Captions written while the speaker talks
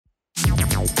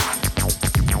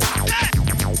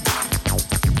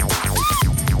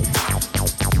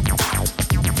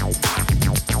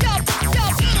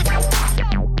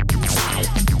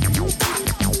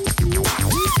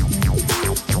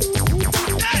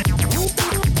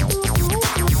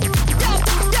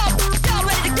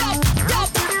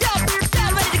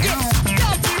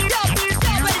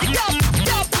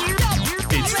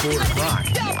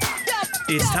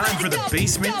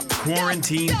Basement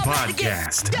Quarantine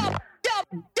Podcast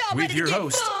with your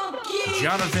host,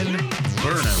 Jonathan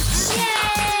Bernos.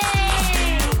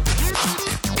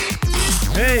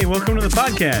 Hey, welcome to the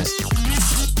podcast.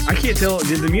 I can't tell,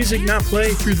 did the music not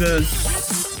play through the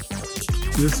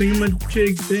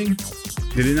thingamajig thing?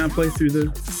 Did it not play through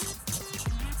the...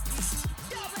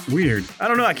 Weird. I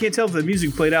don't know. I can't tell if the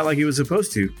music played out like it was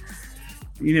supposed to.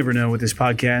 You never know with this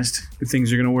podcast if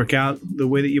things are going to work out the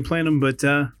way that you plan them, but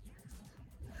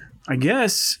I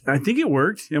think it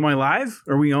worked. Am I live?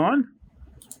 Are we on?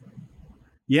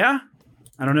 Yeah?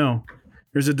 I don't know.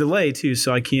 There's a delay too,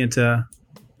 so I can't... Are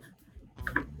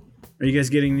you guys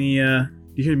getting the...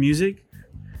 you hear music?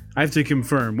 I have to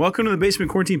confirm. Welcome to the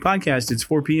Basement Quarantine Podcast. It's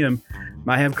 4 p.m.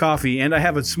 I have coffee, and I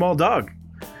have a small dog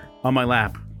on my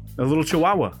lap. A little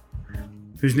chihuahua,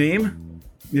 whose name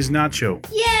is Nacho.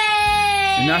 Yay!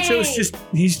 And Nacho is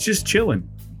he's just chilling.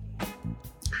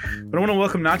 But I want to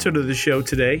welcome Nacho to the show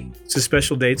today. It's a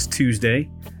special day. It's Tuesday.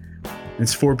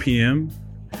 It's 4 p.m.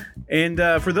 And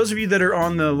for those of you that are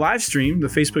on the live stream, the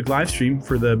Facebook live stream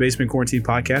for the Basement Quarantine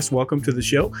Podcast, welcome to the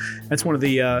show. That's one of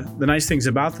the nice things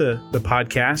about the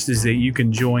podcast is that you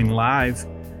can join live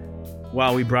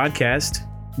while we broadcast.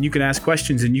 You can ask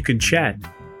questions and you can chat.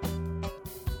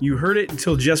 You heard it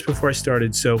until just before I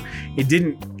started, so it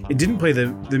didn't play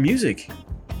the music.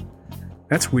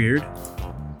 That's weird.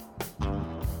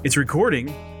 It's recording,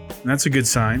 and that's a good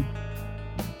sign.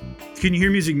 Can you hear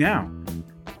music now?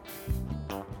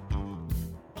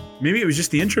 Maybe it was just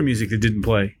the intro music that didn't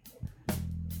play.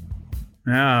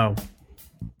 Oh.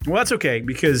 Well, that's okay,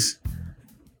 because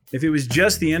if it was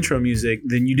just the intro music,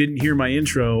 then you didn't hear my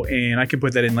intro, and I can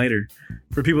put that in later.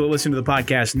 For people that listen to the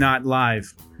podcast, not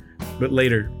live, but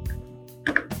later.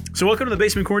 So welcome to the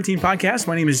Basement Quarantine Podcast.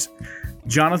 My name is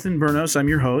Jonathan Bernos. I'm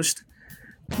your host.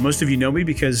 Most of you know me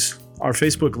because our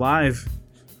Facebook Live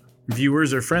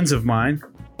viewers are friends of mine.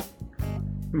 We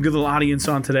have a good little audience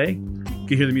on today. You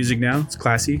can hear the music now. It's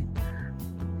classy.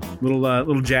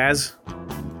 Little jazz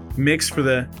mix for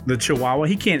the Chihuahua.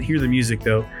 He can't hear the music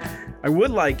though.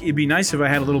 It'd be nice if I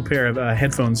had a little pair of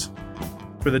headphones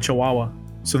for the Chihuahua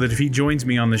so that if he joins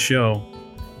me on the show,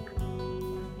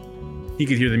 he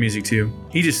could hear the music too.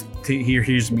 He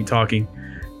hears me talking,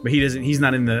 but he doesn't. He's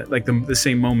not in the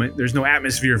same moment. There's no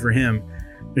atmosphere for him.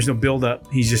 There's no build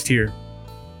up. He's just here.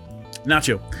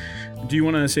 Nacho, do you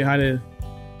want to say hi to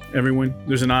everyone?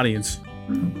 There's an audience.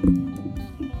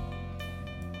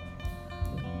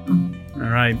 All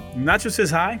right. Nacho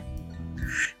says hi.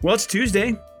 Well, it's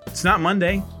Tuesday. It's not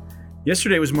Monday.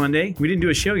 Yesterday was Monday. We didn't do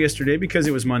a show yesterday because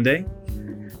it was Monday.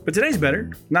 But today's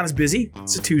better. Not as busy.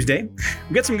 It's a Tuesday.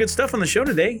 We got some good stuff on the show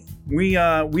today. We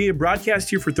broadcast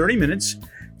here for 30 minutes.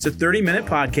 It's a 30-minute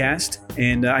podcast,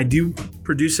 and I do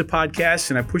produce a podcast,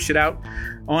 and I push it out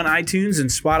on iTunes and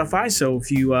Spotify. So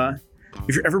if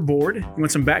you're ever bored, you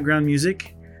want some background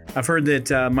music, I've heard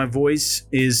that my voice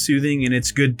is soothing, and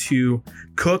it's good to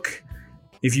cook.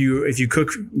 If you cook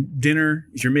dinner,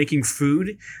 if you're making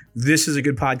food, this is a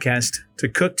good podcast to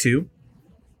cook to.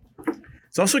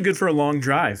 It's also good for a long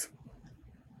drive.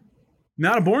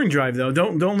 Not a boring drive, though.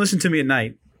 Don't listen to me at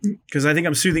night, because I think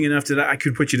I'm soothing enough that I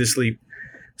could put you to sleep.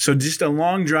 So just a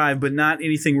long drive, but not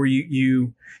anything where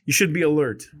you should be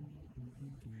alert,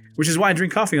 which is why I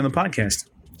drink coffee on the podcast.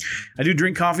 I do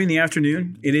drink coffee in the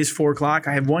afternoon. It is 4 o'clock.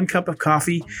 I have 1 cup of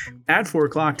coffee at 4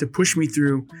 o'clock to push me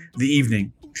through the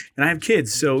evening. And I have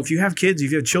kids. So if you have kids, if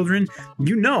you have children,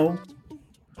 you know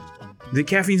that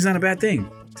caffeine's not a bad thing.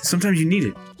 Sometimes you need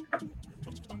it.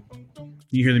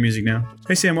 You hear the music now.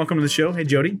 Hey, Sam, welcome to the show. Hey,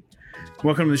 Jody,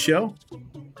 welcome to the show.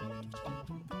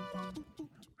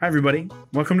 Hi, everybody.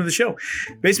 Welcome to the show.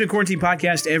 Basement Quarantine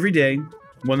Podcast every day.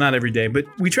 Well, not every day, but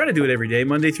we try to do it every day,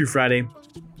 Monday through Friday,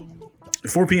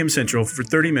 4 p.m. Central for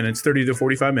 30 to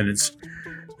 45 minutes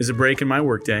is a break in my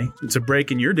workday. It's a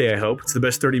break in your day, I hope. It's the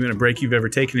best 30-minute break you've ever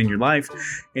taken in your life.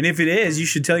 And if it is, you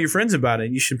should tell your friends about it.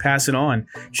 You should pass it on.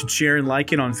 You should share and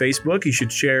like it on Facebook. You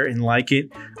should share and like it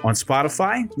on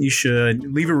Spotify. You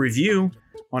should leave a review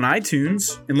on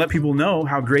iTunes and let people know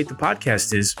how great the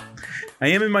podcast is. I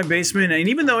am in my basement, and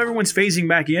even though everyone's phasing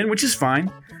back in, which is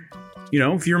fine, you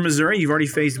know, if you're in Missouri, you've already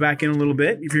phased back in a little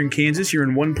bit. If you're in Kansas, you're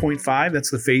in 1.5. That's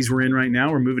the phase we're in right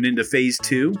now. We're moving into phase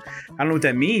 2. I don't know what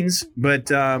that means,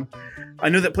 but I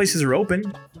know that places are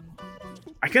open.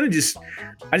 I just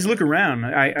look around.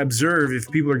 I observe if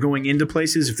people are going into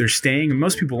places, if they're staying, and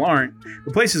most people aren't.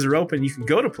 The places are open. You can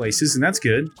go to places, and that's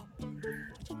good.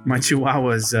 My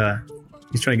Chihuahua's,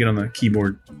 he's trying to get on the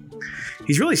keyboard.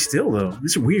 He's really still, though.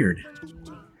 This is weird.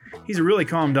 He's a really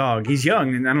calm dog. He's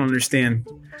young, and I don't understand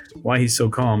why he's so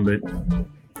calm, but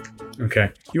okay.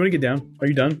 You want to get down? Are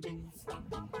you done?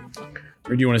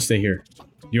 Or do you want to stay here?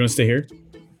 Do you want to stay here?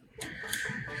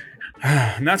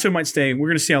 Nacho might stay. We're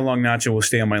going to see how long Nacho will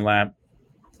stay on my lap.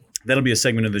 That'll be a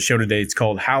segment of the show today. It's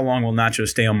called How Long Will Nacho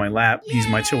Stay on My Lap? He's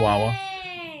my chihuahua.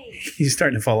 He's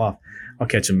starting to fall off. I'll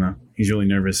catch him now. He's really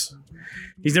nervous.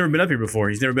 He's never been up here before.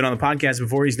 He's never been on the podcast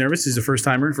before. He's nervous. He's a first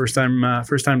timer. First time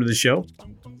to the show.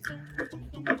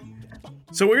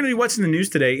 So we're going to do what's in the news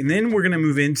today, and then we're going to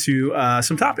move into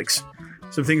some topics,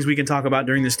 some things we can talk about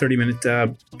during this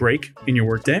 30-minute break in your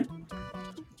workday.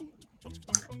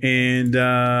 And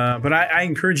but I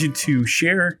encourage you to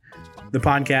share the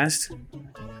podcast.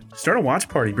 Start a watch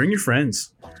party. Bring your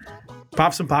friends.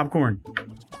 Pop some popcorn.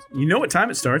 You know what time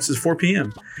it starts. It's 4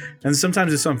 p.m. And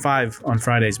sometimes it's on 5 on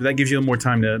Fridays, but that gives you a little more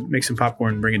time to make some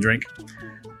popcorn and bring a drink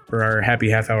for our happy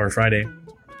half-hour Friday.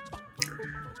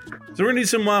 So we're going to do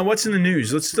some what's in the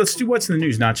news. Let's do what's in the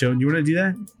news, Nacho. You want to do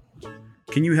that?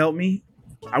 Can you help me?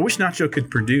 I wish Nacho could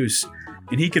produce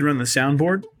and he could run the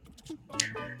soundboard.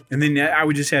 And then I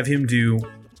would just have him do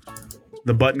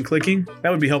the button clicking.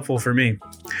 That would be helpful for me.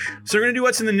 So we're going to do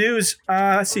what's in the news.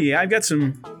 Let's see. I've got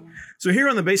some. So here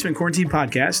on the Basement Quarantine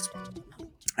Podcast,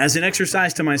 as an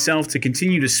exercise to myself to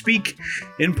continue to speak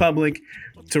in public,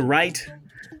 to write,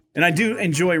 and I do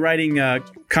enjoy writing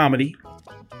comedy.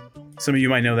 Some of you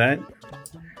might know that.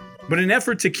 But in an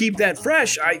effort to keep that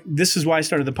fresh, this is why I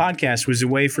started the podcast, was a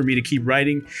way for me to keep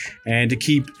writing and to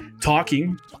keep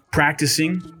talking,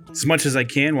 practicing as much as I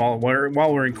can while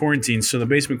we're in quarantine. So the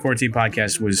Basement Quarantine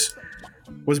Podcast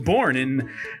was born. And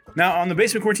now on the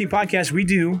Basement Quarantine Podcast, we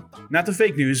do not the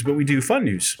fake news, but we do fun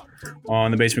news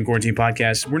on the Basement Quarantine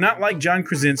Podcast. We're not like John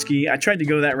Krasinski. I tried to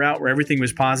go that route where everything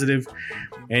was positive,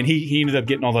 and he ended up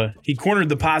getting he cornered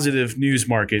the positive news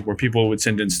market where people would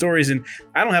send in stories. And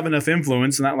I don't have enough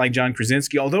influence, not like John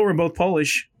Krasinski, although we're both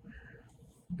Polish.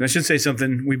 I should say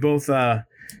something. We both, and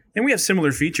we have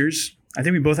similar features. I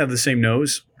think we both have the same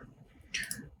nose,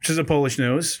 which is a Polish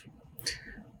nose.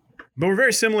 But we're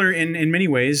very similar in many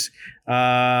ways.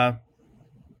 Both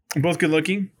good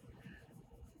looking.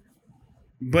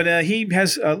 But he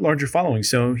has a larger following,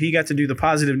 so he got to do the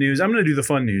positive news. I'm going to do the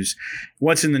fun news.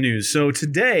 What's in the news? So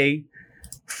today,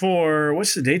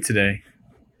 what's the date today?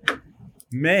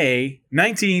 May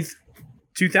 19th,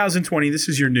 2020. This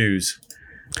is your news.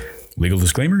 Legal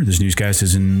disclaimer, this newscast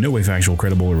is in no way factual,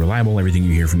 credible, or reliable. Everything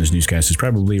you hear from this newscast is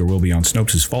probably or will be on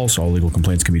Snopes is false. All legal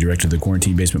complaints can be directed to the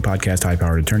Quarantine Basement Podcast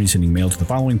high-powered attorney sending mail to the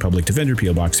following: Public Defender,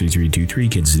 P.O. Box 3323,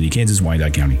 Kansas City, Kansas,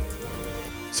 Wyandotte County.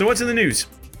 So what's in the news?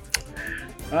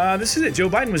 This is it. Joe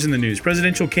Biden was in the news.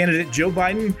 Presidential candidate Joe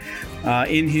Biden,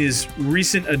 in his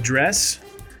recent address,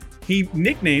 he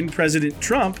nicknamed President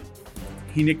Trump,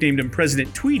 he nicknamed him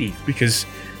President Tweety, because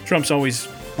Trump's always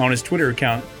on his Twitter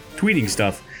account tweeting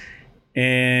stuff.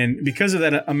 And because of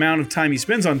that amount of time he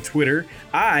spends on Twitter,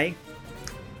 I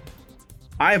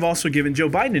have also given Joe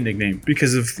Biden a nickname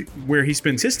because of where he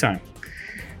spends his time.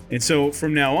 And so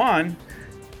from now on,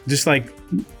 just like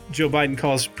Joe Biden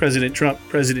calls President Trump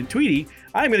President Tweety,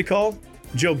 I'm going to call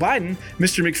Joe Biden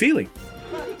Mr. McFeely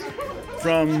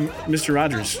from Mr.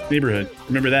 Rogers' Neighborhood.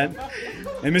 Remember that?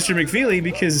 And Mr. McFeely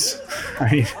because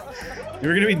we're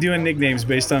going to be doing nicknames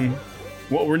based on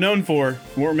what we're known for,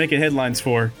 what we're making headlines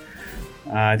for.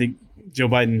 I think Joe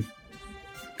Biden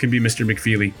can be Mr.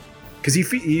 McFeely because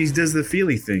he does the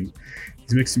Feely thing.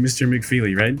 He's Mr.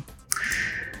 McFeely, right?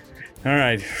 All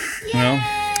right.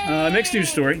 Well, next news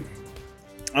story.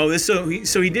 Oh, so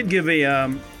he did give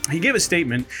a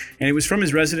statement, and it was from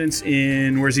his residence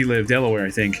in, where's he live? Delaware,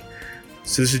 I think.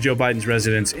 So this is Joe Biden's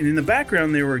residence, and in the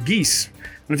background there were geese.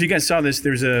 I don't know if you guys saw this.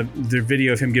 There's a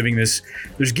video of him giving this.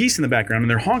 There's geese in the background, and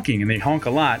they're honking, and they honk a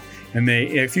lot. And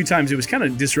a few times it was kind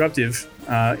of disruptive.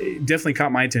 It definitely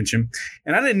caught my attention.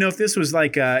 And I didn't know if this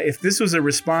was a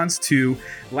response to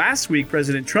last week.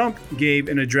 President Trump gave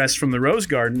an address from the Rose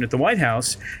Garden at the White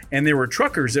House, and there were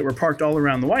truckers that were parked all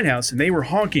around the White House, and they were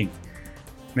honking.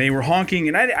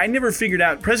 And I never figured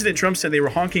out. President Trump said they were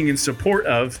honking in support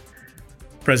of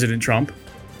President Trump,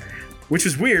 which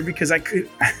is weird because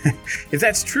if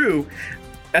that's true,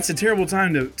 that's a terrible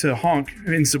time to honk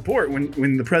in support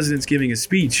when the president's giving a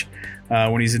speech,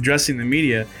 when he's addressing the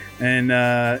media. And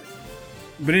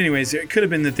but anyways, it could have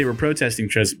been that they were protesting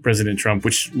President Trump,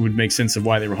 which would make sense of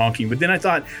why they were honking. But then I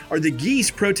thought, are the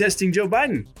geese protesting Joe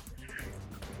Biden?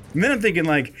 And then I'm thinking,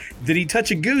 did he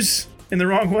touch a goose in the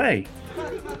wrong way?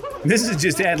 This is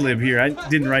just ad lib here. I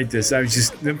didn't write this. I'm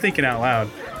thinking out loud.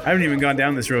 I haven't even gone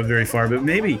down this road very far, but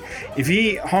maybe if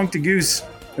he honked a goose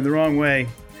in the wrong way,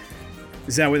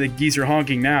 is that why the geese are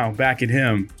honking now back at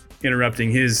him,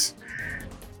 interrupting his?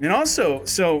 And also,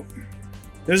 so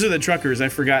Those are the truckers. I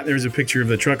forgot there's a picture of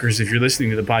the truckers. If you're listening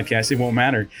to the podcast, it won't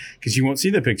matter because you won't see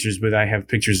the pictures, but I have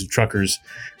pictures of truckers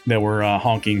that were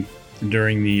honking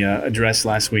during the address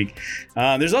last week.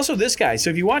 There's also this guy.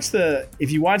 So if you watch the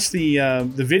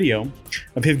video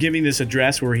of him giving this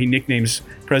address where he nicknames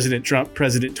President Trump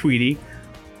President Tweety,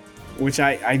 which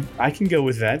I can go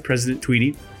with that, President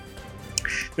Tweety.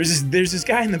 There's this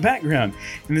guy in the background,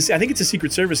 and I think it's a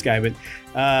Secret Service guy, but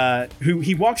who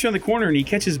he walks around the corner and he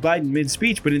catches Biden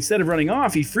mid-speech, but instead of running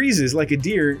off, he freezes like a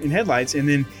deer in headlights, and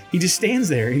then he just stands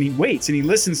there and he waits and he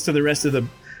listens to the rest of the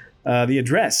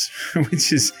address,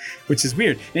 which is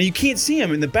weird. Now you can't see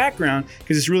him in the background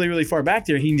because it's really, really far back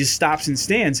there. He just stops and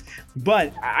stands,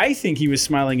 but I think he was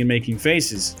smiling and making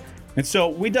faces. And so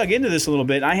we dug into this a little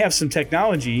bit. I have some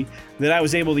technology that I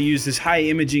was able to use, this high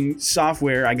imaging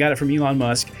software. I got it from Elon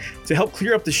Musk to help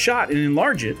clear up the shot and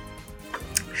enlarge it.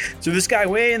 So this guy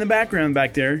way in the background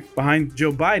back there behind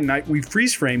Joe Biden, we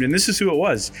freeze framed, and this is who it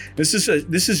was. This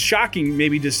is shocking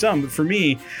maybe to some, but for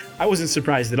me, I wasn't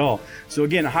surprised at all. So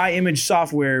again, high image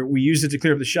software, we used it to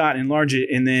clear up the shot and enlarge it,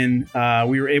 and then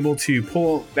we were able to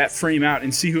pull that frame out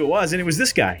and see who it was, and it was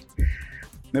this guy.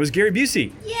 That was Gary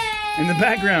Busey. Yay! In the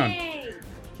background,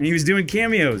 and he was doing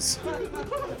cameos.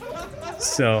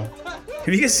 So,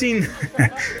 have you seen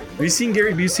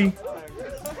Gary Busey?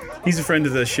 He's a friend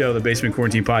of the show, the Basement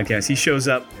Quarantine Podcast. He shows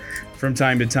up from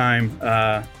time to time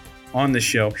on the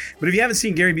show. But if you haven't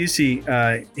seen Gary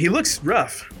Busey, he looks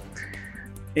rough,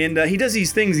 and he does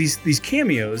these things, these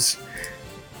cameos,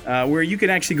 where you can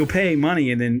actually go pay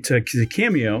money and then to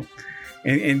cameo.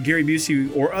 And Gary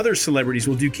Busey or other celebrities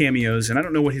will do cameos, and I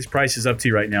don't know what his price is up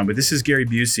to right now, but this is Gary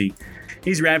Busey.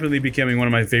 He's rapidly becoming one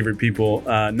of my favorite people,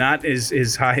 not as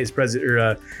high as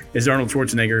as Arnold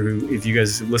Schwarzenegger, who, if you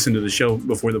guys listened to the show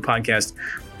before the podcast,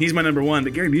 he's my number one,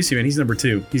 but Gary Busey, man, he's number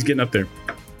two. He's getting up there.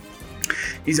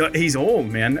 He's old,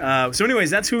 man. So anyways,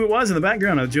 that's who it was in the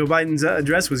background of Joe Biden's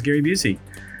address was Gary Busey.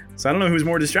 So I don't know who's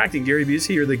more distracting, Gary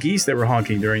Busey or the geese that were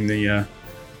honking during the...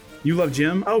 You love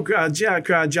Jim? Oh, God,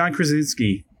 John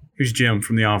Krasinski, who's Jim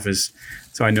from The Office.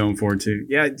 So I know him for it, too.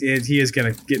 Yeah, he is kind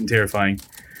of getting terrifying.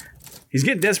 He's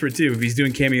getting desperate, too, if he's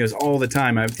doing cameos all the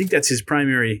time. I think that's his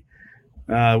primary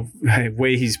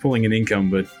way he's pulling an income,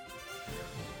 but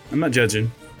I'm not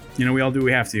judging. You know, we all do what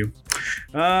we have to.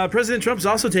 President Trump's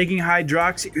also taking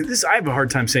hydroxy. I have a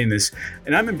hard time saying this,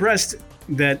 and I'm impressed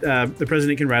that the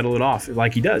president can rattle it off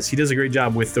like he does. He does a great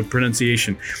job with the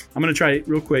pronunciation. I'm going to try it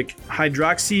real quick.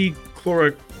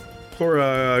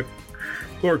 Hydroxychloroquine.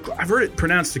 I've heard it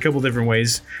pronounced a couple different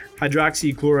ways.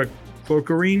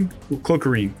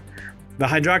 Hydroxychloroquine. The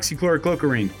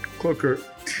hydroxychloroquine.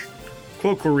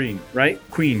 Chloroquine, right?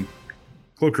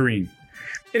 Chloroquine.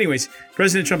 Anyways,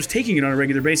 President Trump's taking it on a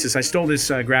regular basis. I stole this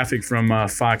graphic from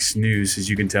Fox News, as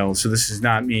you can tell. So this is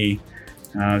not me.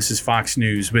 This is Fox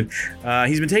News, but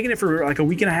he's been taking it for like a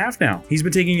week and a half now. He's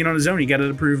been taking it on his own. He got it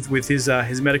approved with his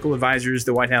medical advisors,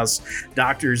 the White House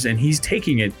doctors, and he's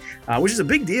taking it, which is a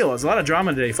big deal. There's a lot of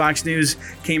drama today. Fox News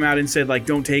came out and said, like,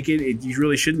 don't take it. You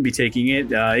really shouldn't be taking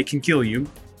it. It can kill you.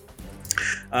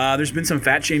 There's been some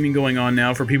fat shaming going on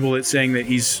now for people that saying that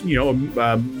he's,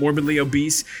 morbidly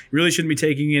obese. You really shouldn't be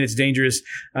taking it. It's dangerous.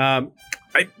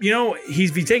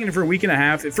 He's been taking it for a week and a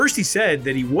half. At first, he said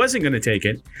that he wasn't going to take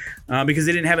it because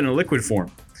they didn't have it in a liquid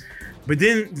form. But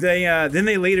then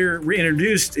they later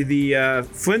reintroduced the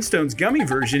Flintstones gummy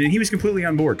version, and he was completely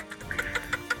on board.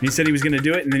 He said he was going to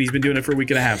do it, and then he's been doing it for a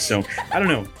week and a half. So I don't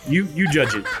know. You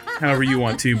judge it however you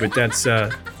want to, but that's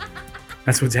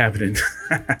what's happening.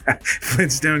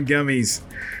 Flintstone gummies.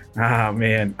 Ah,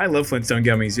 man. I love Flintstone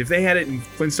gummies. If they had it in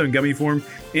Flintstone gummy form,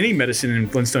 any medicine in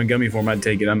Flintstone gummy form, I'd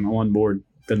take it. I'm on board.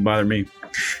 Doesn't bother me.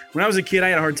 When I was a kid, I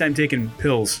had a hard time taking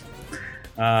pills.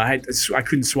 I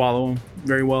couldn't swallow them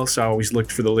very well, so I always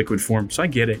looked for the liquid form. So I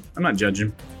get it. I'm not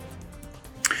judging.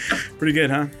 Pretty good,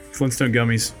 huh? Flintstone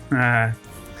gummies.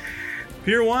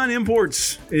 Pier 1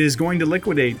 Imports is going to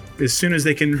liquidate as soon as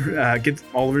they can get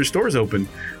all of their stores open.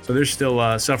 So they're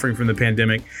still suffering from the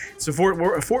pandemic. So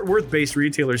a Fort Worth-based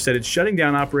retailer said it's shutting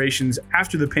down operations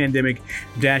after the pandemic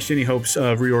dashed any hopes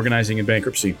of reorganizing in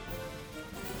bankruptcy.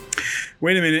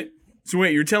 Wait a minute. So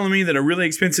wait, you're telling me that a really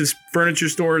expensive furniture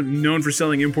store known for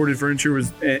selling imported furniture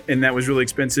was really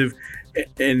expensive,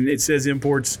 and it says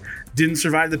imports, didn't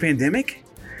survive the pandemic?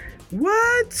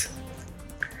 What?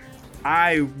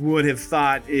 I would have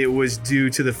thought it was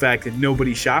due to the fact that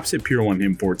nobody shops at Pier 1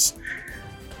 Imports.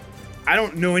 I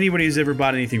don't know anybody who's ever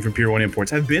bought anything from Pier 1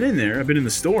 Imports. I've been in there. I've been in the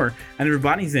store. I never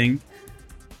bought anything.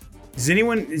 Is any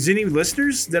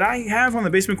listeners that I have on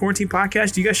the Basement Quarantine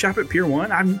Podcast, do you guys shop at Pier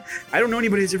 1? I don't know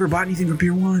anybody who's ever bought anything from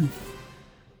Pier 1.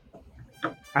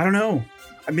 I don't know.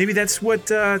 maybe that's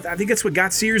what I think that's what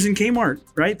got Sears and Kmart,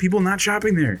 right? People not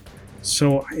shopping there.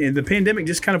 So the pandemic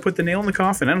just kind of put the nail in the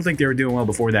coffin. I don't think they were doing well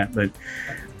before that, but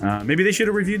maybe they should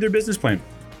have reviewed their business plan.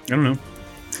 I don't know.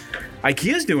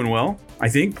 IKEA's doing well, I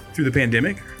think, through the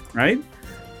pandemic, right?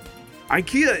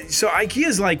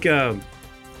 IKEA's like,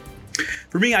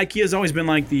 for me, IKEA's always been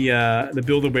like the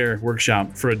Build-A-Bear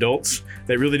workshop for adults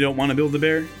that really don't want to build a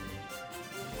bear.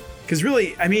 Because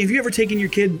really, I mean, have you ever taken your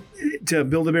kid to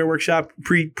Build-A-Bear workshop,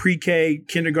 pre-K,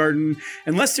 kindergarten?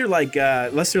 Unless they're like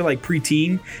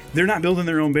preteen, they're not building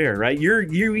their own bear, right?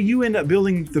 You end up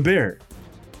building the bear,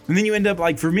 and then you end up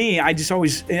like, for me, I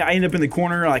end up in the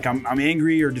corner like I'm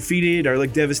angry or defeated or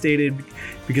like devastated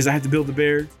because I have to build the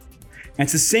bear. And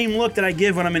it's the same look that I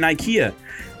give when I'm in IKEA.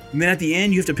 And then at the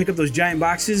end, you have to pick up those giant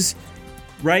boxes,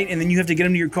 right? And then you have to get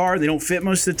them to your car. They don't fit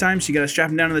most of the time, so you got to strap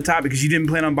them down to the top because you didn't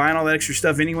plan on buying all that extra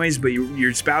stuff anyways, but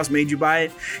your spouse made you buy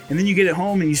it. And then you get it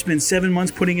home and you spend 7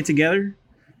 months putting it together.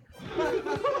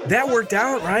 That worked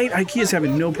out, right? IKEA's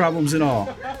having no problems at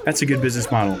all. That's a good business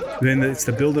model. Then it's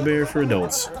the Build-A-Bear for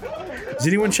adults. Has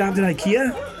anyone shopped at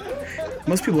IKEA?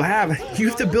 Most people have. You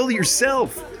have to build it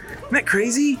yourself. Isn't that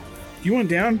crazy? You want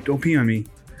down? Don't pee on me.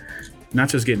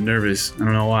 Nacho's getting nervous. I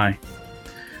don't know why.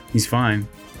 He's fine.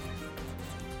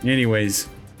 Anyways,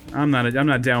 I'm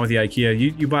not down with the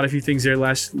IKEA. You bought a few things there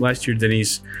last year,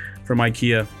 Denise, from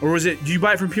IKEA. Or did you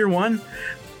buy it from Pier 1?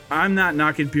 I'm not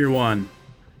knocking Pier 1.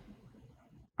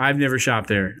 I've never shopped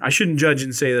there. I shouldn't judge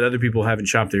and say that other people haven't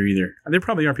shopped there either. There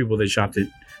probably are people that shopped it.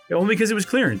 Only because it was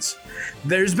clearance.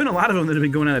 There's been a lot of them that have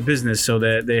been going out of business, so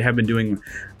that they have been doing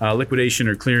liquidation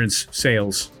or clearance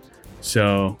sales.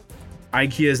 So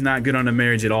IKEA is not good on a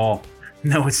marriage at all.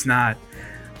 No, it's not.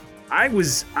 I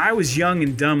was young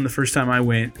and dumb the first time I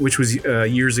went, which was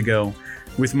years ago,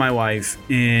 with my wife,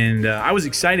 and I was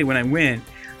excited when I went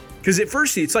because at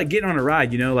first it's like getting on a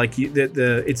ride, you know, like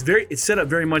it's set up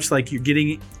very much like you're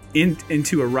getting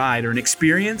into a ride or an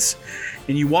experience,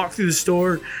 and you walk through the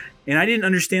store. And I didn't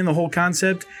understand the whole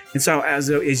concept. And so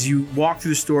as you walk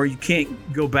through the store, you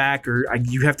can't go back, or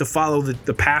you have to follow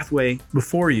the pathway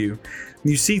before you.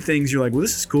 And you see things, you're like, well,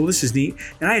 this is cool, this is neat.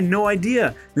 And I had no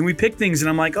idea. Then we pick things and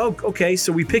I'm like, oh, okay,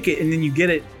 so we pick it and then you get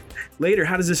it later.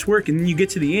 How does this work? And then you get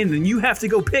to the end and you have to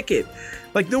go pick it.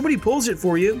 Like nobody pulls it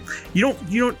for you. You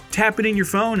don't tap it in your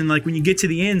phone and like when you get to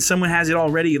the end, someone has it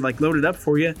already like loaded up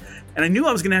for you. And I knew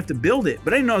I was gonna have to build it,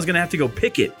 but I didn't know I was gonna have to go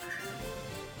pick it.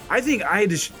 I think I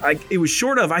had to, it was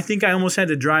short of, I think I almost had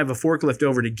to drive a forklift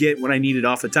over to get what I needed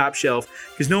off the top shelf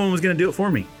because no one was going to do it for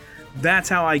me. That's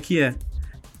how IKEA,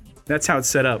 that's how it's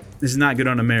set up. This is not good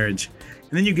on a marriage.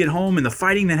 And then you get home and the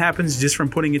fighting that happens just from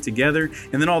putting it together,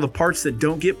 and then all the parts that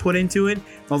don't get put into it,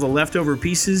 all the leftover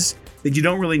pieces that you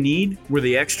don't really need, were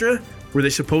they extra? Were they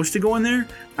supposed to go in there?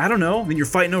 I don't know. Then you're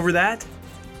fighting over that.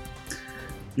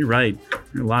 You're right.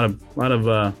 A lot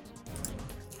of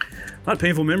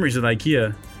painful memories of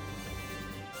IKEA.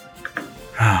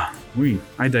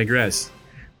 I digress.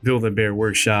 Build-A-Bear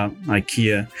workshop,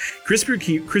 IKEA.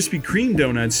 Krispy Kreme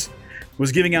Donuts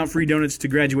was giving out free donuts to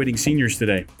graduating seniors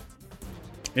today.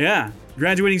 Yeah,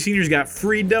 graduating seniors got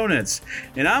free donuts.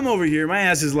 And I'm over here, my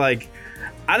ass is like,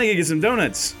 I think I get some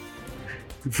donuts.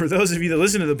 For those of you that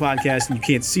listen to the podcast and you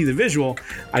can't see the visual,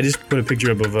 I just put a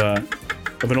picture up of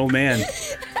an old man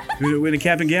in a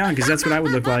cap and gown because that's what I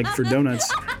would look like for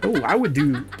donuts. Oh, I would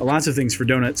do lots of things for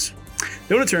donuts.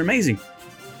 Donuts are amazing.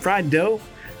 Fried dough,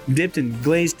 dipped in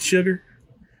glazed sugar.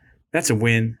 That's a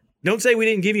win. Don't say we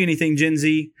didn't give you anything, Gen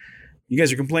Z. You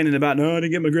guys are complaining about, no, I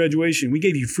didn't get my graduation. We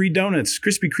gave you free donuts.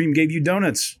 Krispy Kreme gave you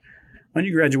donuts on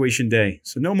your graduation day.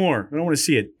 So no more. I don't want to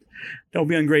see it. Don't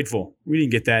be ungrateful. We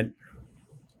didn't get that. I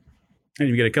didn't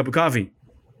even get a cup of coffee.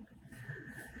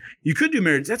 You could do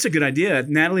marriage. That's a good idea.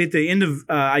 Natalie, at the end of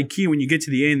IKEA, when you get to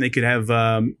the end, they could have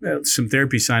some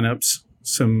therapy signups,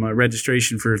 some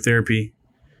registration for therapy.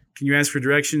 Can you ask for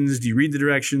directions? Do you read the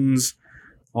directions?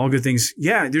 All good things.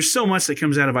 Yeah, there's so much that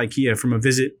comes out of IKEA from a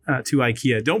visit to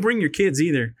IKEA. Don't bring your kids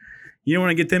either. You don't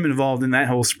want to get them involved in that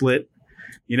whole split.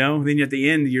 You know, then at the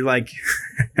end, you're like,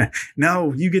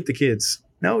 no, you get the kids.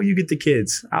 No, you get the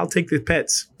kids. I'll take the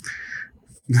pets.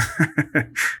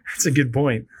 That's a good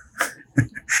point.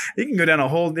 You can go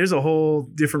down there's a whole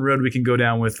different road we can go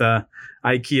down with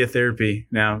IKEA therapy.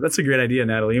 Now, that's a great idea,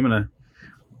 Natalie.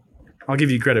 I'll give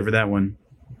you credit for that one.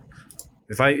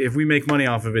 If we make money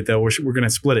off of it, though, we're going to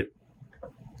split it.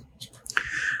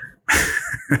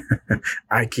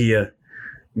 IKEA.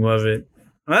 Love it.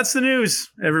 Well, that's the news,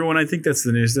 everyone. I think that's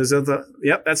the news.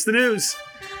 Yep, that's the news.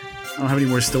 I don't have any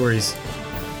more stories.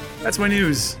 That's my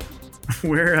news.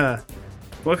 Welcome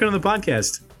to the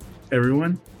podcast,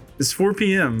 everyone. It's 4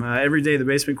 p.m. Every day, the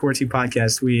Basement Quarantine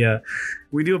Podcast. We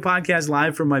do a podcast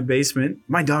live from my basement.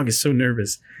 My dog is so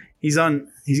nervous. He's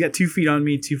got 2 feet on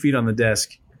me, 2 feet on the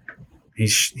desk.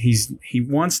 He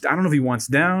wants, I don't know if he wants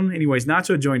down. Anyways,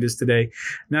 Nacho joined us today.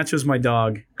 Nacho's my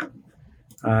dog.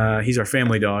 He's our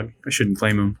family dog. I shouldn't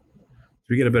claim him.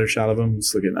 Can we get a better shot of him?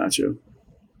 Let's look at Nacho.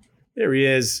 There he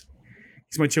is.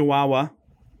 He's my Chihuahua.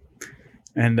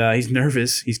 And he's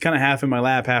nervous. He's kind of half in my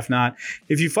lap, half not.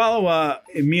 If you follow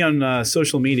me on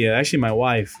social media, actually my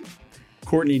wife,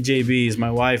 Courtney JB is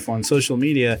my wife on social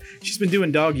media. She's been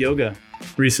doing dog yoga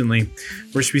recently,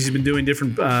 where she's been doing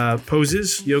different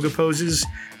poses, yoga poses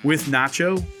with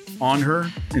Nacho on her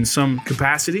in some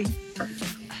capacity.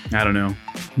 I don't know.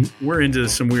 We're into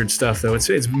some weird stuff, though.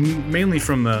 It's mainly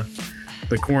from the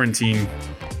quarantine.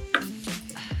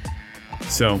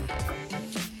 So,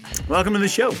 welcome to the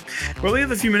show. Well, we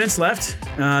have a few minutes left.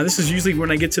 This is usually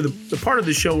when I get to the part of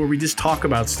the show where we just talk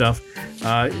about stuff.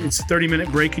 It's a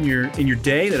 30-minute break in your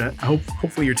day that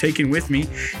hopefully you're taking with me.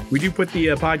 We do put the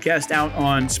podcast out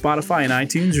on Spotify and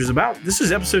iTunes. This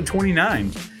is episode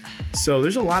 29, so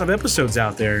there's a lot of episodes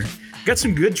out there. Got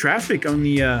some good traffic on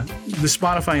the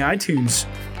Spotify iTunes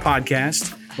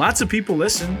podcast. Lots of people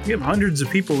listen. We have hundreds of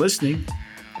people listening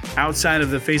outside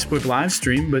of the Facebook live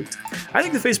stream, but I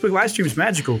think the Facebook live stream is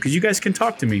magical because you guys can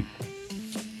talk to me.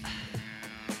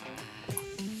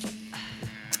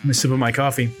 I'm gonna sip of my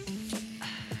coffee.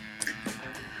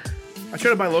 I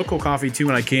try to buy local coffee too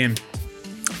when I can.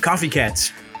 Coffee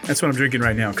Cats. That's what I'm drinking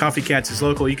right now. Coffee Cats is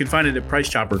local. You can find it at Price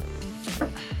Chopper.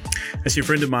 I see a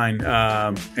friend of mine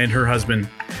and her husband.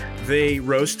 They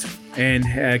roast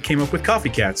and came up with Coffee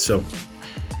Cats. So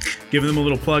giving them a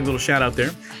little plug, little shout out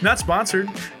there. Not sponsored.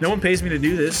 No one pays me to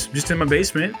do this. Just in my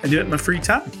basement. I do it in my free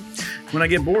time when I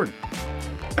get bored.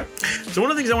 So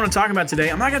one of the things I want to talk about today,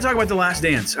 I'm not going to talk about The Last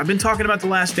Dance. I've been talking about The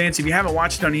Last Dance. If you haven't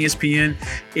watched it on ESPN,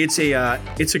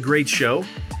 it's a great show.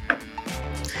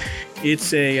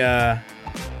 Let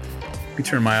me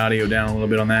turn my audio down a little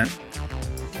bit on that.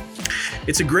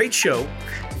 It's a great show.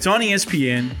 It's on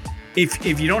ESPN.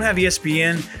 If you don't have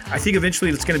ESPN, I think eventually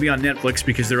it's going to be on Netflix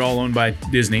because they're all owned by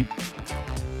Disney.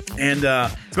 And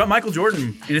it's about Michael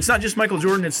Jordan. And it's not just Michael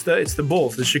Jordan, it's the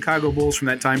Bulls, the Chicago Bulls from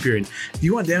that time period. Do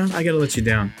you want down? I got to let you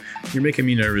down. You're making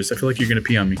me nervous. I feel like you're going to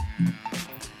pee on me.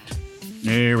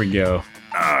 There we go.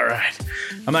 All right.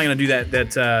 I'm not going to do that.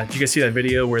 Did you guys see that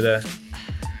video where I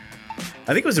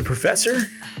think it was a professor?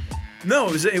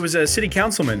 No, it was a city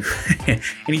councilman. And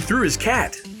he threw his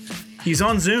cat. He's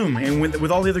on Zoom and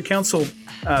with all the other council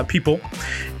people,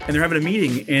 and they're having a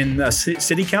meeting in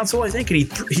city council, I think, and he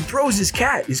throws his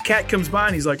cat. His cat comes by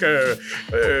and he's like,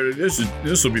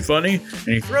 this will be funny,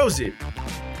 and he throws it.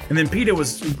 And then PETA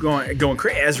was going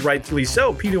crazy, as rightfully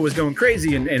so. PETA was going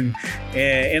crazy, and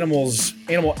animal rights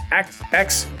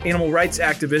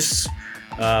activists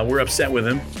were upset with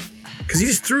him because he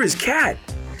just threw his cat.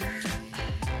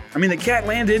 I mean, the cat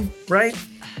landed, right?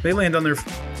 They land on their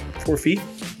 4 feet.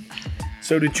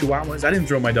 So do Chihuahuas. I didn't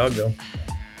throw my dog, though.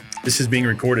 This is being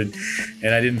recorded,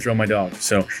 and I didn't throw my dog.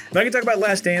 So I'm not going to talk about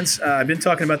Last Dance. I've been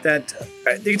talking about that.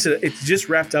 I think it's just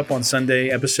wrapped up on Sunday,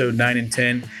 episode 9 and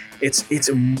 10. It's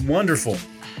wonderful.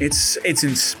 It's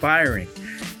inspiring.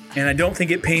 And I don't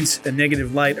think it paints a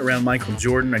negative light around Michael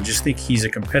Jordan. I just think he's a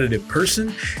competitive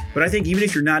person. But I think even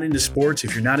if you're not into sports,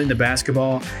 if you're not into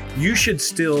basketball, you should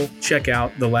still check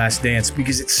out The Last Dance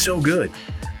because it's so good.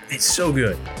 It's so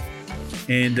good.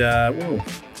 And,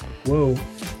 whoa.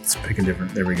 Let's pick a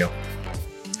different. There we go.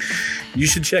 You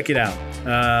should check it out.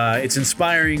 It's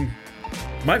inspiring.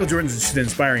 Michael Jordan's just an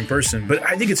inspiring person, but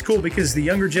I think it's cool because the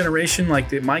younger generation,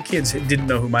 my kids didn't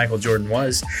know who Michael Jordan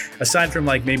was, aside from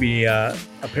maybe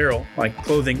apparel, like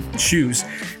clothing and shoes.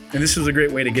 And this was a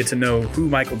great way to get to know who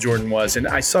Michael Jordan was. And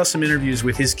I saw some interviews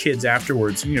with his kids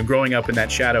afterwards, growing up in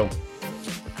that shadow,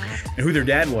 and who their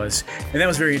dad was. And that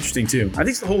was very interesting too. I think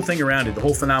it's the whole thing around it, the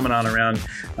whole phenomenon around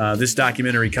this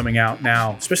documentary coming out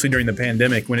now, especially during the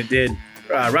pandemic when it did.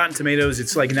 Rotten Tomatoes,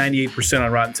 it's like 98%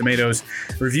 on Rotten Tomatoes.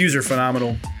 Reviews are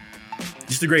phenomenal.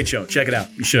 Just a great show. Check it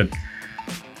out. You should.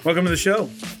 Welcome to the show.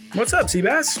 What's up,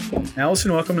 Seabass?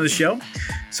 Allison, welcome to the show.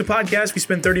 It's a podcast. We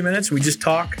spend 30 minutes and we just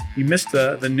talk. You missed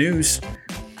the news.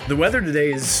 The weather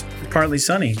today is partly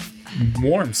sunny.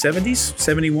 Warm. 70s,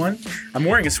 71. I'm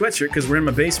wearing a sweatshirt because we're in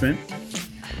my basement.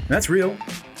 And that's real.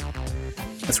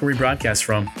 That's where we broadcast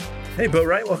from. Hey, Bo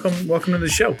Wright, welcome to the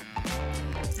show.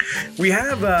 We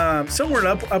have somewhere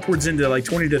upwards into like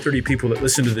 20 to 30 people that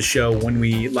listen to the show when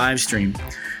we live stream.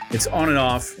 It's on and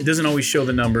off. It doesn't always show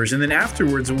the numbers. And then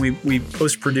afterwards, when we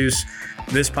post-produce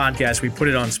this podcast, we put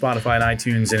it on Spotify and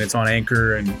iTunes, and it's on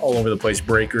Anchor and all over the place,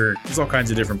 Breaker. There's all kinds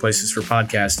of different places for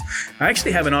podcasts. I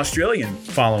actually have an Australian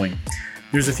following.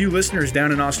 There's a few listeners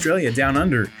down in Australia, down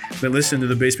under, that listen to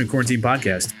the Basement Quarantine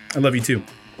podcast. I love you too.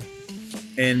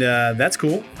 And that's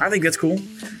cool. I think that's cool.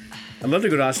 I'd love to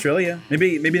go to Australia.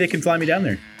 Maybe they can fly me down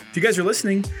there. If you guys are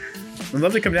listening, I'd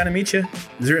love to come down and meet you.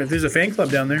 There's a fan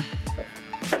club down there.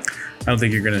 I don't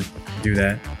think you're going to do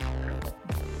that.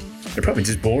 They're probably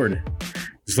just bored.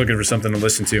 Just looking for something to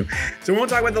listen to. So we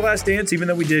won't talk about The Last Dance, even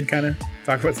though we did kind of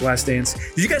talk about The Last Dance.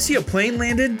 Did you guys see a plane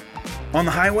landed on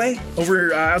the highway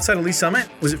over outside of Lee Summit?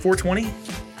 Was it 420?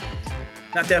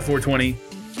 Not that 420,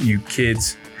 you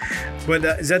kids. But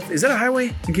is that a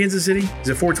highway in Kansas City? Is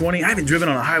it 420? I haven't driven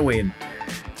on a highway in,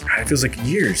 it feels like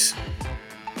years.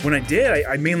 When I did,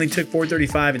 I mainly took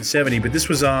 435 and 70, but this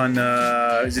was on,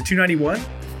 is it 291?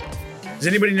 Does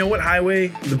anybody know what highway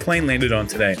the plane landed on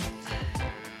today?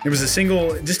 It was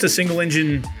just a single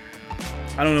engine.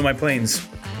 I don't know my planes.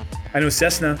 I know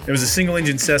Cessna. It was a single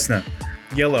engine Cessna,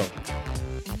 yellow,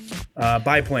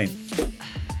 biplane.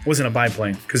 It wasn't a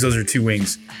biplane because those are two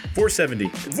wings.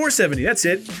 470, that's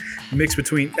it. Mix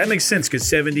between, that makes sense because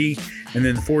 70 and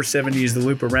then 470 is the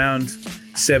loop around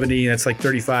 70. That's like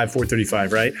 35,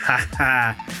 435, right? Ha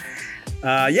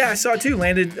ha. Yeah, I saw it too.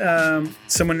 Landed.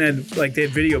 Someone they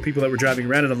had video of people that were driving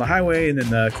around it on the highway, and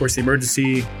then of course the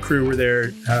emergency crew were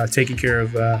there taking care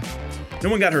of. No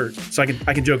one got hurt, so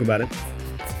I can joke about it.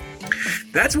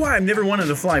 That's why I've never wanted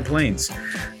to fly planes.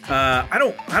 I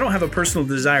don't have a personal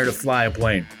desire to fly a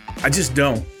plane. I just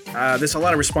don't. There's a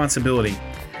lot of responsibility,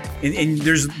 and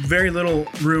there's very little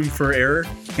room for error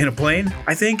in a plane,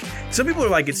 I think. Some people are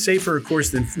like, it's safer, of course,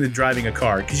 than driving a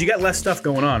car because you got less stuff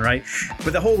going on, right?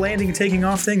 But the whole landing and taking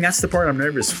off thing, that's the part I'm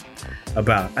nervous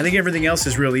about. I think everything else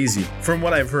is real easy from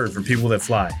what I've heard from people that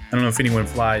fly. I don't know if anyone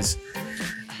flies.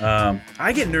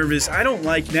 I get nervous. I don't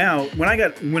like now. When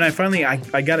I finally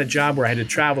got a job where I had to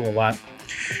travel a lot,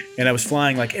 and I was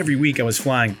flying like every week I was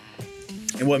flying.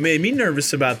 And what made me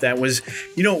nervous about that was,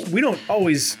 we don't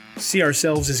always see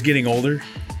ourselves as getting older.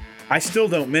 I still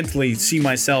don't mentally see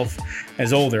myself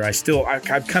as older.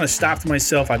 I've kind of stopped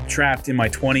myself. I'm trapped in my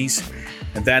 20s.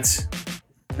 And that's,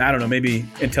 I don't know, maybe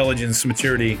intelligence,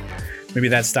 maturity, maybe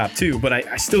that stopped too. But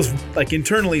I still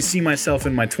internally see myself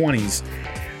in my 20s.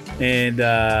 And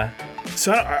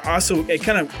so I also, it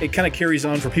kind of carries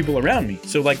on for people around me.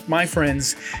 So like my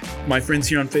friends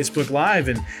here on Facebook Live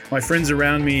and my friends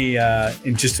around me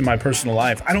in my personal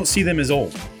life, I don't see them as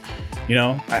old.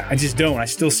 I just don't. I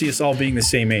still see us all being the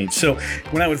same age. So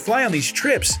when I would fly on these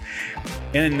trips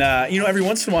and, every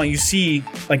once in a while you see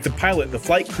like the pilot, the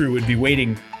flight crew would be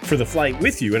waiting for the flight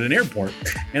with you at an airport.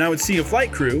 And I would see a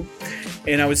flight crew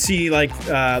and I would see like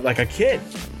a kid.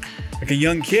 Like a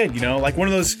young kid, like one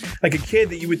of those, like a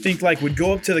kid that you would think like would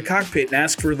go up to the cockpit and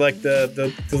ask for like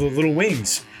the little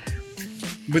wings.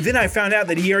 But then I found out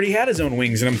that he already had his own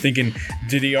wings, and I'm thinking,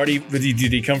 did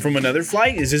he come from another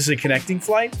flight? Is this a connecting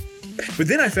flight? But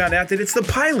then I found out that it's the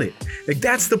pilot. Like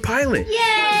that's the pilot.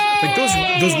 Yay! Like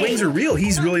those wings are real.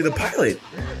 He's really the pilot.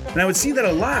 And I would see that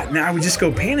a lot. And I would just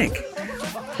go panic.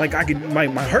 Like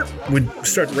my heart would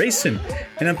start racing,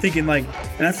 and I'm thinking like,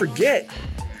 and I forget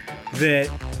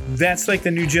that's like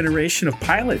the new generation of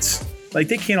pilots. Like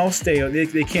they can't all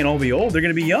they can't all be old. They're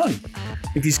going to be young.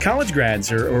 Like these college grads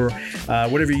or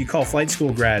whatever you call flight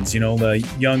school grads, the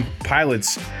young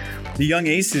pilots, the young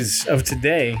aces of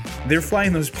today, they're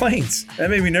flying those planes. That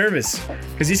made me nervous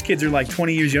because these kids are like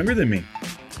 20 years younger than me.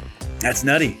 That's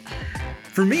nutty.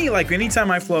 For me, like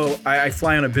anytime I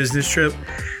fly on a business trip,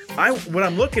 what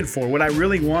I'm looking for, what I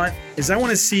really want is I want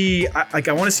to see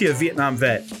a Vietnam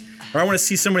vet. Or I want to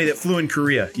see somebody that flew in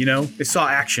Korea, they saw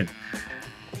action,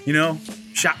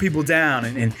 shot people down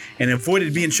and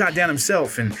avoided being shot down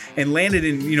himself and landed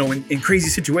in crazy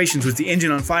situations with the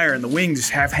engine on fire and the wings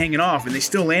half hanging off and they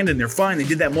still landed and they're fine. They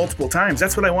did that multiple times.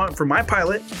 That's what I want for my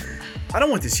pilot. I don't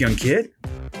want this young kid.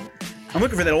 I'm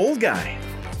looking for that old guy,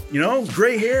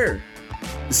 gray hair,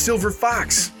 the silver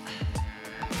fox,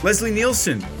 Leslie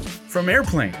Nielsen from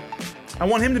Airplane. I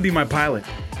want him to be my pilot,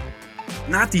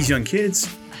 not these young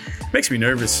kids. Makes me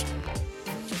nervous.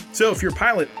 So if you're a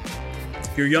pilot,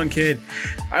 if you're a young kid,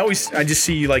 I just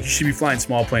see you like you should be flying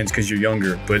small planes because you're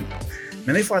younger. But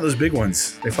man, they fly those big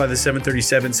ones. They fly the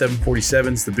 737,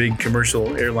 747s, the big commercial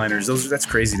airliners. That's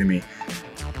crazy to me.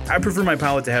 I prefer my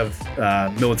pilot to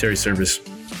have military service.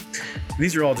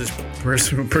 These are all just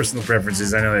personal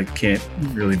preferences. I know that can't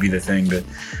really be the thing, but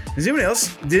does anybody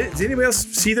else? Did anybody else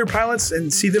see their pilots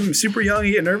and see them super young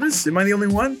and get nervous? Am I the only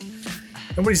one?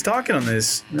 Nobody's talking on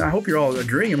this. I hope you're all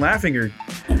agreeing and laughing, or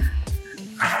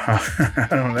I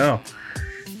don't know.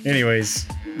 Anyways,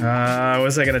 what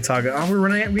was I going to talk about? Oh,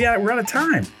 we're out of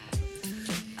time.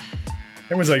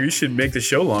 Everyone's like, you should make the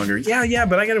show longer. Yeah,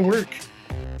 but I got to work.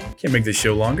 Can't make the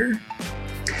show longer.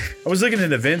 I was looking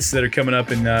at events that are coming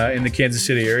up in the Kansas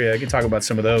City area. I can talk about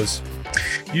some of those.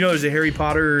 You know, there's a Harry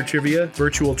Potter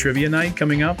virtual trivia night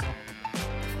coming up.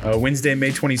 Wednesday,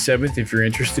 May 27th, if you're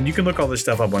interested. You can look all this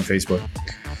stuff up on Facebook.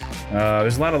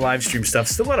 There's a lot of live stream stuff.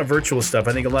 Still a lot of virtual stuff.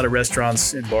 I think a lot of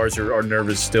restaurants and bars are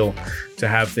nervous still to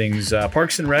have things.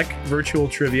 Parks and Rec virtual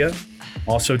trivia.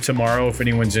 Also tomorrow, if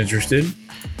anyone's interested.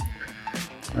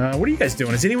 What are you guys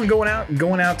doing? Is anyone going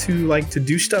out to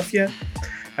do stuff yet?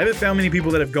 I haven't found many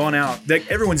people that have gone out.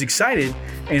 Everyone's excited,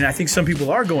 and I think some people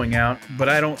are going out, but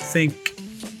I don't think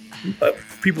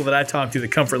people that I talk to, the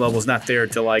comfort level is not there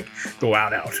to like go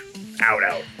out.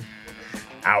 I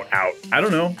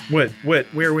don't know. What,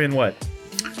 where, when, what?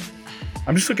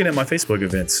 I'm just looking at my Facebook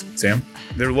events, Sam.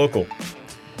 They're local.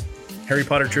 Harry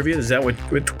Potter trivia, is that what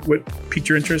piqued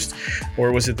your interest?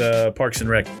 Or was it the Parks and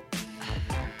Rec?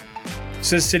 It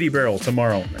says City Barrel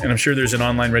tomorrow, and I'm sure there's an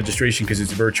online registration because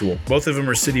it's virtual. Both of them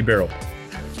are City Barrel.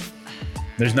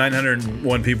 There's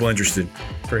 901 people interested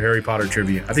for Harry Potter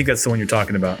trivia. I think that's the one you're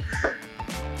talking about.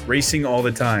 Racing all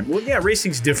the time. Well, yeah,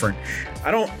 racing's different.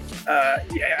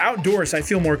 Outdoors, I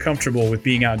feel more comfortable with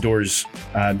being outdoors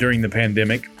during the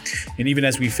pandemic. And even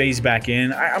as we phase back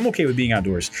in, I'm okay with being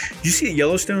outdoors. Did you see that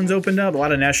Yellowstone's opened up? A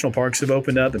lot of national parks have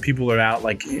opened up, and people are out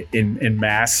like in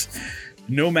mass.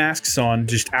 No masks on,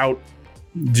 just out.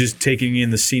 Just taking in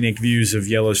the scenic views of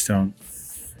Yellowstone.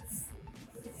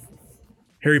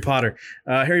 Harry Potter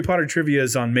trivia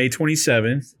is on May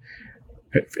 27th.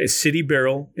 City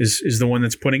Barrel is the one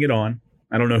that's putting it on.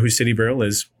 I don't know who City Barrel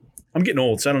is. I'm getting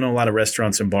old, so I don't know a lot of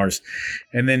restaurants and bars.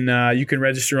 And then you can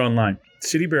register online.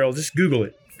 City Barrel, just Google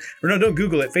it. Or no, don't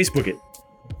Google it, Facebook it.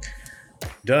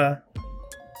 Duh.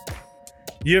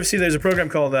 You ever see there's a program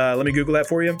called Let Me Google That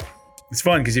For You? It's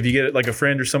fun because if you get like a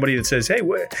friend or somebody that says, hey,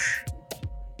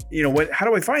 how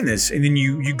do I find this? And then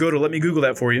you go to Let Me Google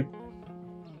That For You.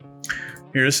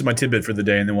 Here, this is my tidbit for the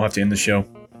day, and then we'll have to end the show.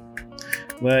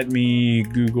 Let me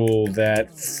Google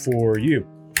that for you.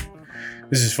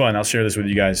 This is fun. I'll share this with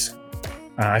you guys.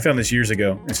 I found this years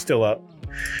ago. It's still up.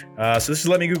 So this is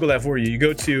Let Me Google That For You. You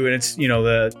go to, and it's,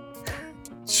 the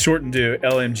shortened to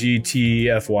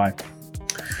LMGTFY.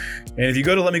 And if you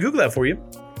go to Let Me Google That For You,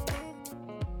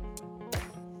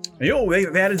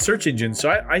 they've added search engines. So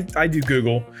I do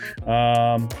Google.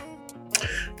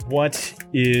 What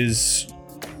is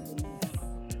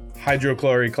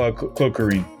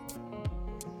hydrochlorine?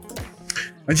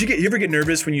 You ever get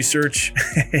nervous when you search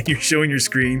and you're showing your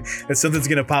screen that something's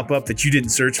going to pop up that you didn't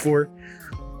search for?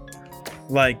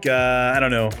 Like, I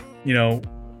don't know,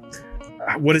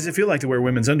 what does it feel like to wear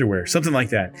women's underwear? Something like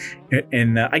that.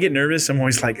 And I get nervous. I'm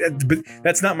always like, but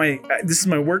that's not this is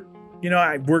my work.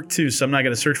 I work too, so I'm not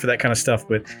going to search for that kind of stuff.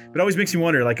 But it always makes me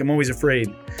wonder, like, I'm always afraid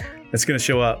that's going to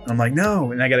show up. I'm like,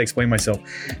 no, and I got to explain myself.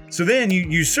 So then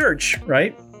you search,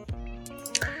 right?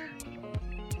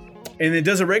 And it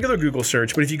does a regular Google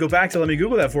search, but if you go back to Let Me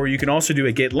Google That For You, you can also do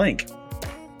a get link.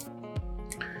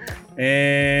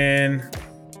 And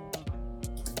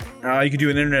you can do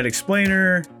an Internet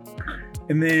Explainer.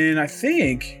 And then I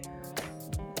think,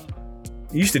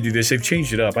 I used to do this, they've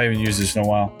changed it up. I haven't used this in a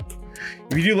while.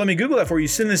 If you do Let Me Google That For You,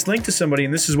 send this link to somebody,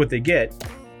 and this is what they get.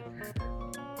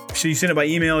 So you send it by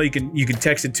email, you can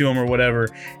text it to them or whatever,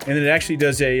 and then it actually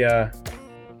does a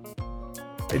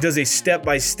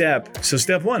step-by-step. So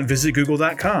step 1, visit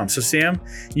google.com. So Sam,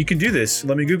 you can do this.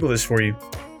 Let me Google this for you.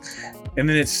 And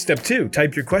then it's step 2,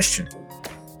 type your question.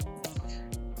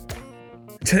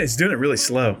 It's doing it really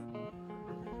slow.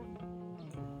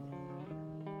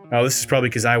 Oh, this is probably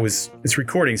because it's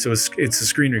recording, so it's a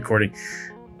screen recording.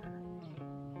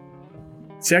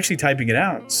 It's actually typing it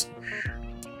out.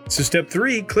 So step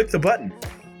 3, click the button.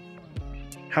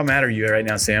 How mad are you right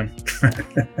now, Sam?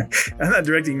 I'm not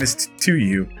directing this to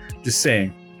you, just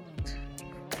saying.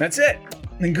 That's it.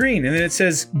 In green, and then it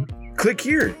says, click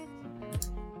here.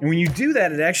 And when you do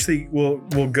that, it actually will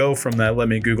go from that Let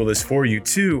Me Google This For You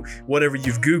to whatever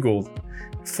you've Googled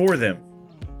for them.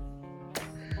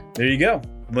 There you go.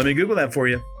 Let me Google that for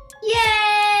you.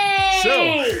 Yay!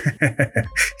 So,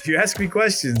 if you ask me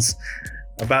questions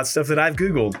about stuff that I've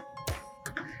Googled,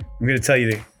 I'm going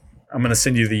to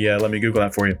send you the Let Me Google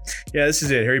that for you. Yeah, this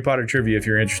is it. Harry Potter trivia if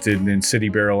you're interested in City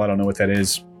Barrel. I don't know what that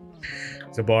is.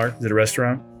 It's a bar? Is it a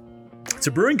restaurant? It's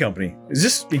a brewing company. Is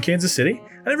this in Kansas City?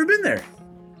 I've never been there.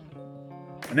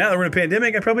 And now that we're in a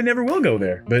pandemic, I probably never will go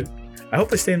there. But I hope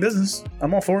they stay in business.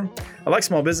 I'm all for them. I like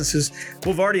small businesses.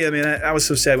 Boulevardia, I mean, I was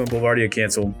so sad when Boulevardia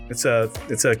canceled. It's a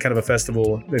kind of a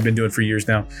festival they've been doing for years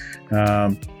now.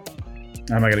 I'm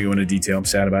not going to go into detail. I'm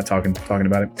sad about talking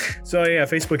about it. So yeah,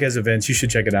 Facebook has events. You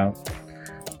should check it out.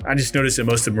 I just noticed that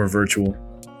most of them are virtual.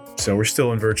 So we're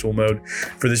still in virtual mode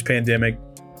for this pandemic.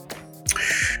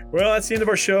 Well, that's the end of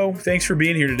our show. Thanks for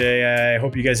being here today. I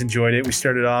hope you guys enjoyed it. We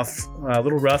started off a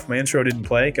little rough. My intro didn't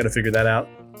play. Got to figure that out.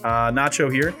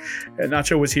 Nacho here.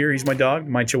 Nacho was here. He's my dog.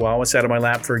 My Chihuahua sat on my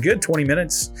lap for a good 20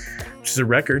 minutes, which is a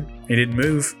record. He didn't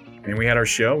move. And we had our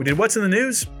show. We did What's in the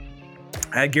News.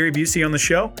 I had Gary Busey on the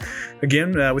show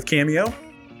again with Cameo.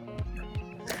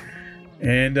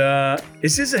 And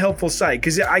it's just a helpful site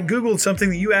because I Googled something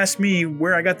that you asked me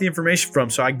where I got the information from.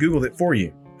 So I Googled it for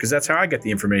you because that's how I got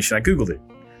the information. I Googled it.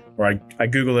 Or I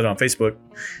Googled it on Facebook,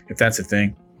 if that's a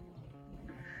thing.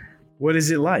 What is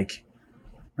it like?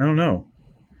 I don't know.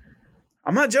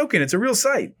 I'm not joking. It's a real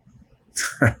site.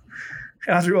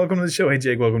 Audrey, welcome to the show. Hey,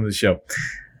 Jake, welcome to the show.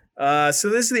 So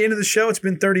this is the end of the show. It's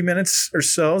been 30 minutes or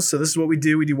so. So this is what we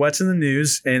do. We do What's in the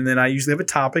News, and then I usually have a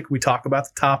topic. We talk about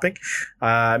the topic.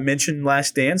 I mentioned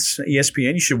Last Dance,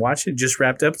 ESPN. You should watch it. It just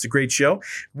wrapped up. It's a great show.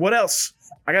 What else?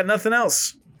 I got nothing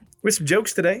else. We have some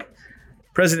jokes today.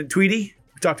 President Tweety.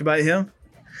 Talked about him.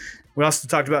 We also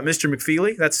talked about Mr.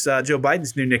 McFeely. That's Joe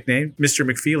Biden's new nickname, Mr.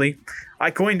 McFeely.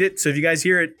 I coined it, so if you guys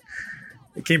hear it,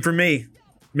 it came from me,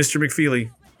 Mr.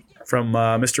 McFeely, from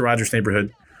Mr. Rogers'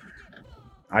 Neighborhood.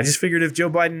 I just figured if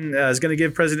Joe Biden is going to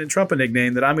give President Trump a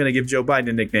nickname, that I'm going to give Joe Biden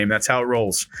a nickname. That's how it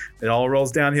rolls. It all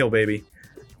rolls downhill, baby.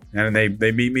 And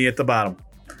they meet me at the bottom.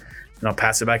 And I'll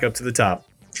pass it back up to the top.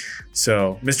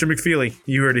 So, Mr. McFeely,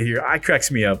 you heard it here. I cracks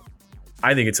me up.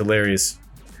 I think it's hilarious.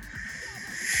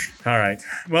 All right.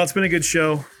 Well, it's been a good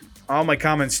show. All my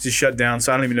comments just shut down,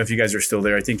 so I don't even know if you guys are still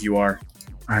there. I think you are.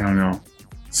 I don't know.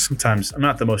 Sometimes I'm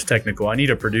not the most technical. I need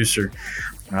a producer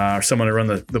or someone to run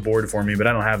the board for me, but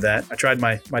I don't have that. I tried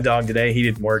my dog today. He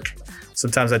didn't work.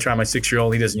 Sometimes I try my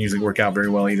 6-year-old. He doesn't usually work out very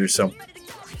well either. So,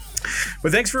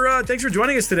 but thanks for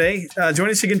joining us today. Join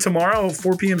us again tomorrow,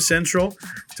 4 p.m. Central.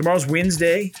 Tomorrow's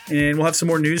Wednesday, and we'll have some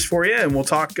more news for you, and we'll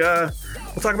talk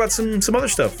about some other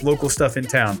stuff, local stuff in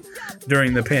town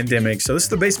during the pandemic. So this is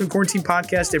the Basement Quarantine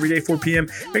Podcast every day, 4 p.m.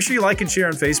 Make sure you like and share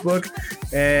on Facebook.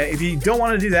 If you don't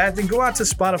want to do that, then go out to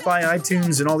Spotify,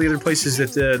 iTunes, and all the other places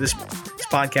that this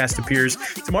podcast appears.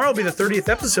 Tomorrow will be the 30th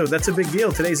episode. That's a big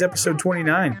deal. Today's episode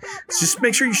 29. So just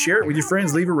make sure you share it with your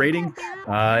friends. Leave a rating.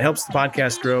 It helps the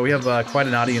podcast grow. We have quite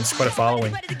an audience, quite a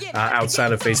following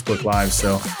outside of Facebook Live.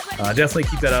 So definitely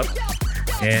keep that up.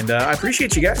 And I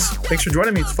appreciate you guys. Thanks for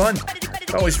joining me. It's fun.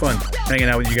 It's always fun hanging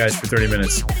out with you guys for 30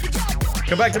 minutes.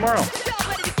 Come back tomorrow.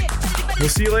 We'll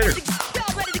see you later.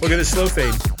 Look at this slow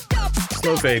fade.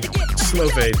 Slow fade. Slow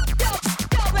fade.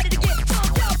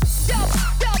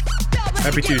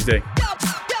 Happy Tuesday.